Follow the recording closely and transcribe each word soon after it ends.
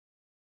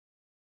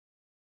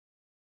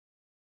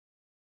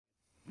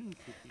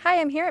Hi,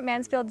 I'm here at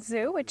Mansfield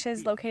Zoo, which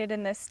is located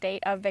in the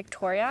state of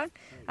Victoria.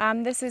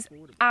 This is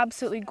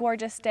absolutely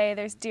gorgeous day.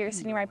 There's deer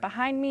sitting right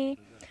behind me.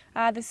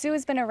 The zoo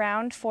has been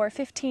around for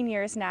 15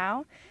 years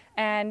now,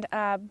 and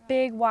a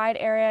big wide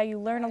area. You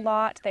learn a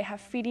lot. They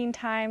have feeding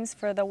times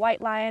for the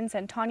white lions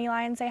and tawny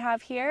lions they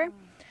have here.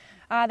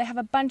 They have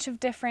a bunch of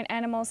different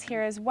animals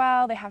here as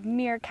well. They have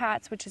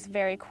meerkats, which is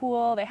very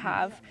cool. They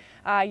have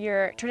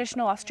your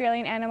traditional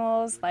Australian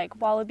animals like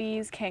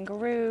wallabies,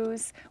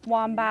 kangaroos,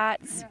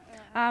 wombats.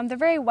 They're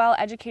very well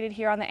educated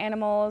here on the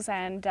animals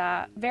and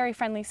very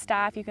friendly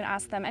staff. You can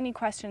ask them any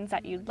questions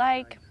that you'd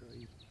like.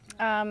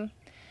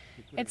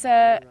 It's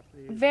a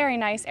very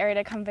nice area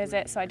to come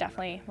visit, so I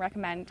definitely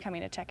recommend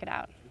coming to check it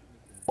out.